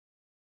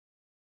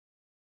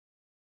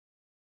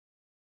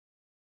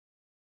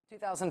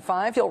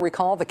2005, you'll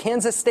recall the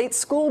Kansas State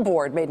School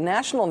Board made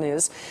national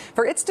news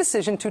for its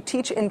decision to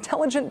teach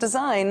intelligent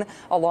design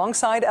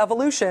alongside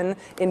evolution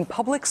in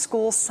public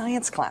school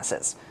science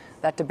classes.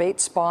 That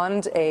debate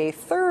spawned a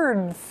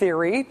third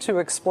theory to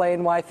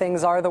explain why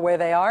things are the way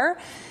they are.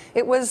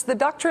 It was the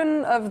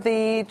doctrine of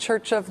the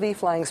Church of the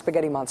Flying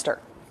Spaghetti Monster.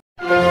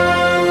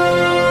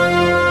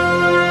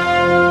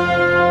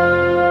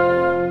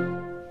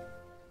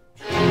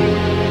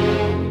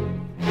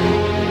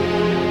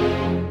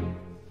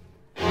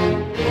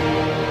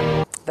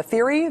 The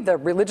theory, the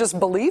religious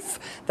belief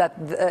that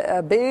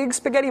a big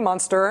spaghetti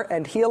monster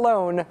and he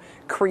alone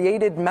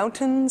created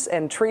mountains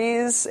and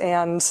trees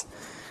and,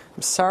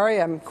 I'm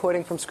sorry, I'm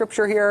quoting from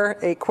scripture here,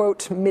 a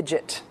quote,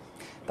 midget.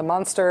 The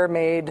monster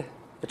made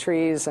the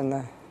trees and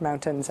the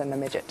mountains and the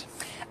midget.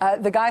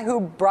 The guy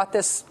who brought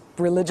this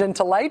religion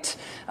to light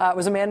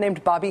was a man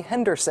named Bobby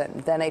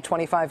Henderson, then a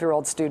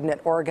 25-year-old student at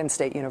Oregon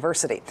State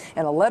University.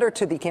 In a letter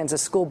to the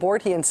Kansas School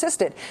Board, he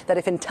insisted that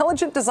if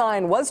intelligent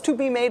design was to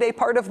be made a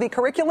part of the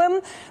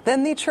curriculum,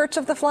 then the Church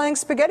of the Flying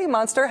Spaghetti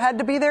Monster had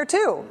to be there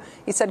too.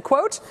 He said,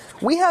 quote,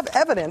 "We have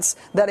evidence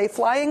that a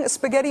flying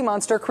spaghetti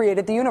monster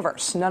created the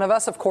universe. None of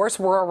us, of course,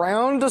 were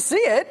around to see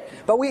it,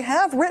 but we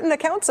have written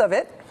accounts of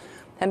it."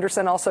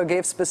 Henderson also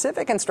gave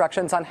specific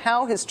instructions on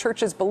how his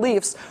church's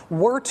beliefs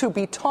were to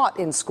be taught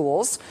in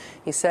schools.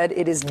 He said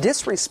it is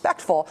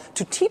disrespectful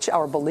to teach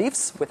our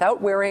beliefs without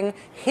wearing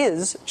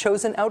his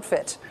chosen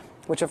outfit,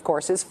 which of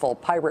course is full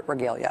pirate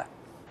regalia.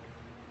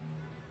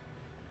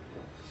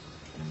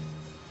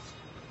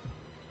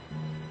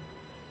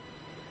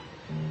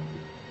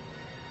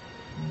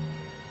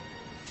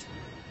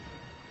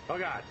 Oh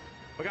God,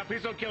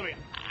 please don't kill me.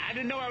 I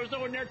didn't know I was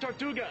nowhere near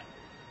Tortuga.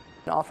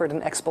 Offered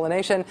an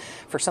explanation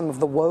for some of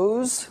the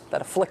woes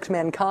that afflict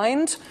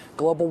mankind.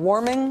 Global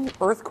warming,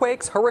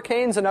 earthquakes,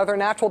 hurricanes, and other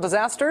natural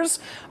disasters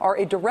are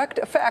a direct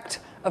effect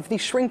of the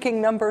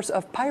shrinking numbers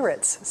of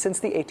pirates since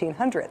the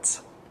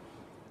 1800s.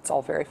 It's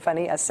all very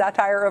funny as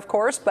satire, of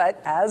course,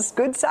 but as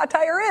good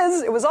satire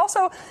is, it was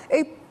also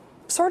a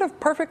sort of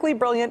perfectly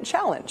brilliant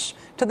challenge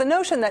to the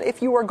notion that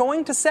if you are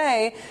going to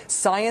say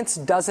science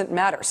doesn't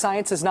matter,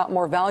 science is not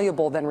more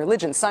valuable than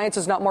religion, science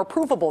is not more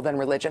provable than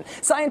religion,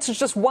 science is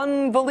just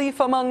one belief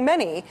among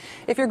many,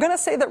 if you're going to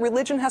say that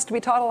religion has to be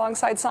taught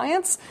alongside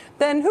science,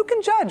 then who can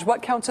judge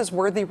what counts as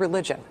worthy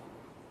religion?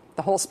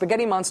 The whole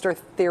spaghetti monster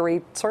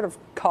theory sort of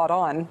caught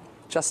on.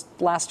 Just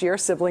last year,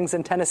 siblings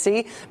in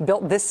Tennessee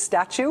built this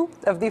statue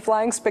of the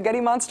flying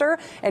spaghetti monster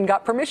and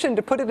got permission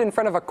to put it in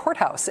front of a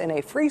courthouse in a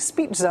free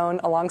speech zone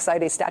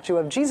alongside a statue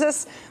of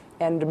Jesus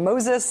and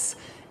Moses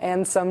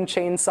and some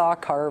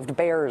chainsaw-carved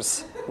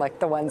bears, like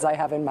the ones I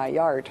have in my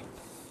yard.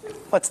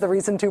 What's the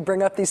reason to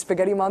bring up the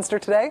spaghetti monster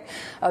today,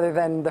 other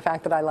than the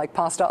fact that I like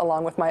pasta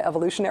along with my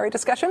evolutionary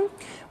discussion?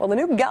 Well, the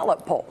new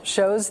Gallup poll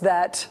shows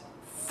that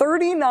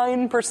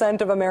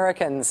 39% of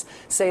Americans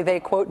say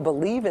they, quote,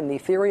 believe in the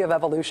theory of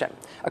evolution.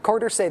 A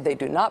quarter say they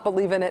do not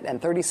believe in it,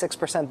 and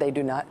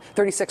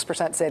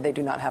 36% say they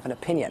do not have an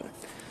opinion.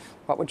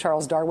 What would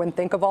Charles Darwin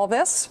think of all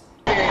this?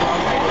 But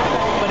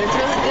it's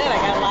really good.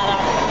 I got a lot out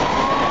of it.